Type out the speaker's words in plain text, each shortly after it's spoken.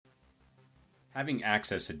Having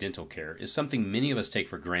access to dental care is something many of us take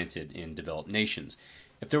for granted in developed nations.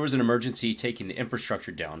 If there was an emergency taking the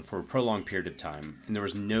infrastructure down for a prolonged period of time and there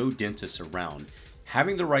was no dentists around,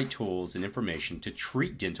 having the right tools and information to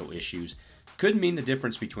treat dental issues could mean the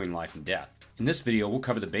difference between life and death. In this video, we'll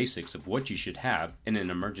cover the basics of what you should have in an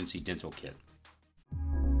emergency dental kit.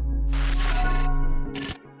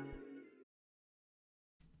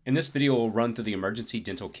 In this video, we'll run through the emergency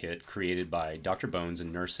dental kit created by Dr. Bones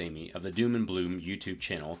and Nurse Amy of the Doom and Bloom YouTube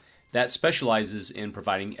channel that specializes in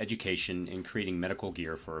providing education and creating medical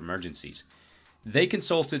gear for emergencies. They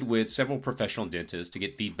consulted with several professional dentists to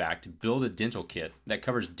get feedback to build a dental kit that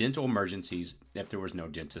covers dental emergencies if there was no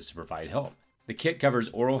dentist to provide help. The kit covers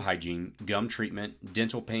oral hygiene, gum treatment,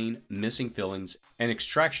 dental pain, missing fillings, and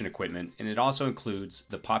extraction equipment, and it also includes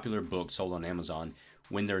the popular book sold on Amazon,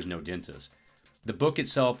 When There's No Dentist. The book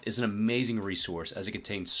itself is an amazing resource as it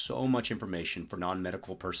contains so much information for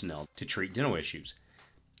non-medical personnel to treat dental issues.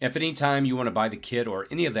 If at any time you want to buy the kit or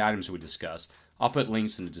any of the items we discuss, I'll put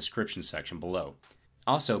links in the description section below.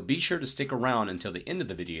 Also, be sure to stick around until the end of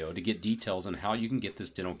the video to get details on how you can get this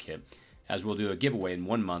dental kit, as we'll do a giveaway in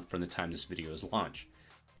 1 month from the time this video is launched.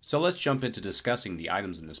 So let's jump into discussing the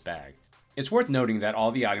items in this bag. It's worth noting that all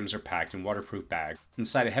the items are packed in waterproof bags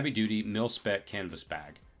inside a heavy-duty mil-spec canvas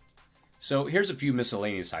bag. So here's a few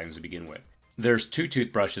miscellaneous items to begin with. There's 2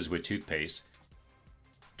 toothbrushes with toothpaste,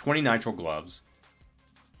 20 nitrile gloves,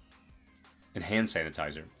 and hand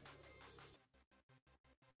sanitizer.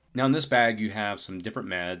 Now in this bag you have some different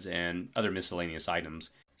meds and other miscellaneous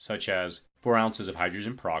items, such as 4 ounces of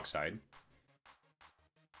hydrogen peroxide,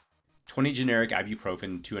 20 generic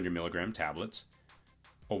ibuprofen 200 milligram tablets,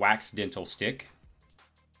 a wax dental stick,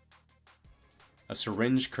 a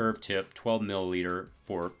syringe curved tip 12 milliliter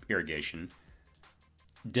for irrigation,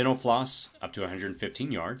 dental floss up to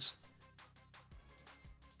 115 yards,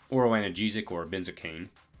 oral analgesic or benzocaine,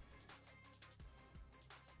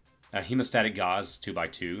 a hemostatic gauze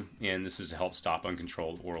 2x2, and this is to help stop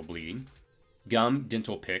uncontrolled oral bleeding, gum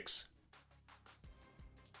dental picks,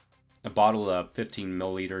 a bottle of 15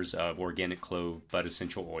 milliliters of organic clove bud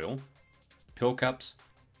essential oil, pill cups,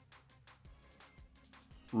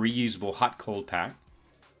 reusable hot cold pack,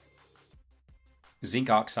 zinc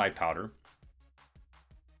oxide powder.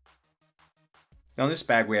 Now in this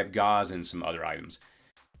bag we have gauze and some other items.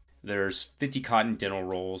 There's 50 cotton dental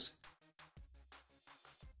rolls,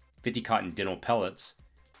 50 cotton dental pellets,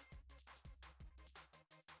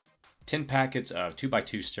 10 packets of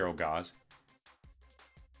 2x2 sterile gauze,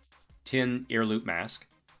 10 ear loop mask,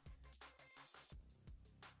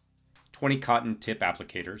 20 cotton tip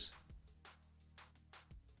applicators,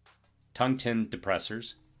 tongue tin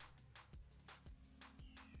depressors,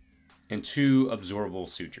 and 2 absorbable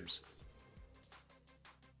sutures.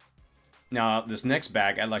 Now this next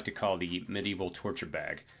bag I'd like to call the medieval torture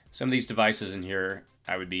bag. Some of these devices in here,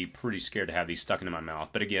 I would be pretty scared to have these stuck into my mouth,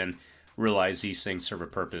 but again, realize these things serve a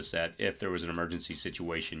purpose that if there was an emergency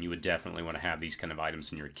situation, you would definitely want to have these kind of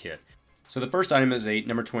items in your kit. So the first item is a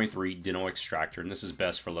number 23 dental extractor, and this is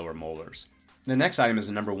best for lower molars. The next item is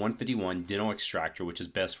a number 151 dental extractor, which is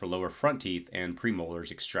best for lower front teeth and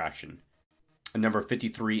premolars extraction. A number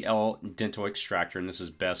 53L dental extractor, and this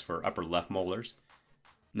is best for upper left molars.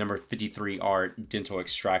 Number 53R dental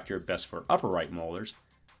extractor, best for upper right molars.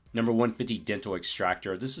 Number 150 dental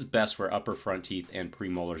extractor, this is best for upper front teeth and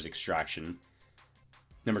premolars extraction.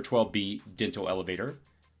 Number 12B dental elevator.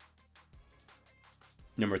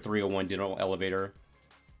 Number 301 dental elevator.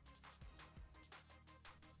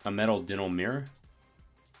 A metal dental mirror,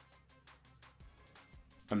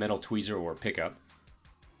 a metal tweezer or pickup,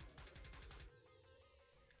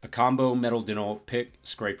 a combo metal dental pick,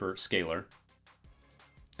 scraper, scaler,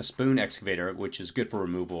 a spoon excavator, which is good for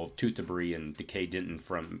removal of tooth debris and decayed dentin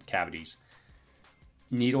from cavities,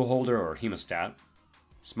 needle holder or hemostat,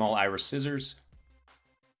 small iris scissors,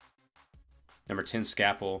 number 10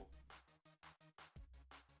 scalpel,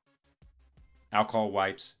 alcohol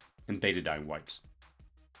wipes, and betadine wipes.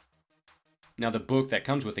 Now the book that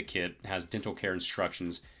comes with the kit has dental care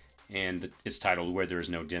instructions, and it's titled Where There Is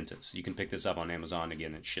No Dentist. You can pick this up on Amazon.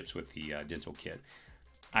 Again, it ships with the dental kit.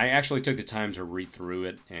 I actually took the time to read through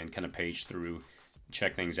it and kind of page through,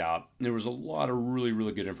 check things out. There was a lot of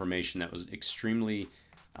really good information that was extremely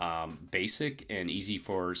basic and easy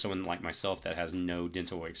for someone like myself that has no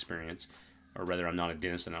dental experience, or rather I'm not a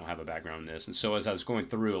dentist and I don't have a background in this. And so as I was going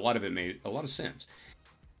through, a lot of it made a lot of sense.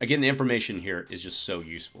 Again, the information here is just so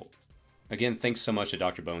useful. Again, thanks so much to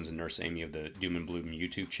Dr. Bones and Nurse Amy of the Doom and Bloom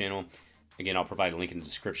YouTube channel. Again, I'll provide a link in the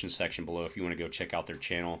description section below if you want to go check out their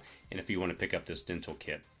channel and if you want to pick up this dental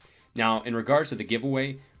kit. Now, in regards to the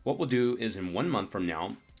giveaway, what we'll do is in 1 month from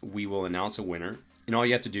now, we will announce a winner. And all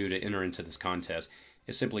you have to do to enter into this contest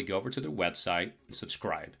is simply go over to their website and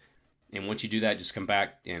subscribe. And once you do that, just come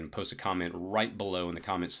back and post a comment right below in the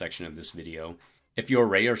comment section of this video. If you're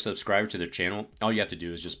already a subscriber to their channel, all you have to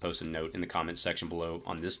do is just post a note in the comment section below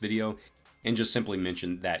on this video and just simply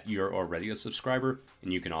mention that you're already a subscriber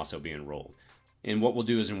and you can also be enrolled. And what we'll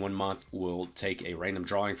do is in 1 month, we'll take a random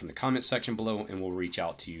drawing from the comment section below and we'll reach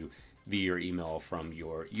out to you via your email from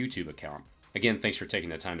your YouTube account. Again, thanks for taking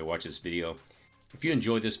the time to watch this video. If you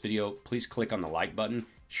enjoyed this video, please click on the like button,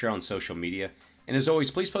 share on social media, and as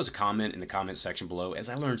always, please post a comment in the comment section below, as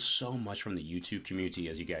I learned so much from the YouTube community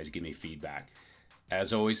as you guys give me feedback.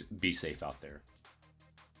 As always, be safe out there.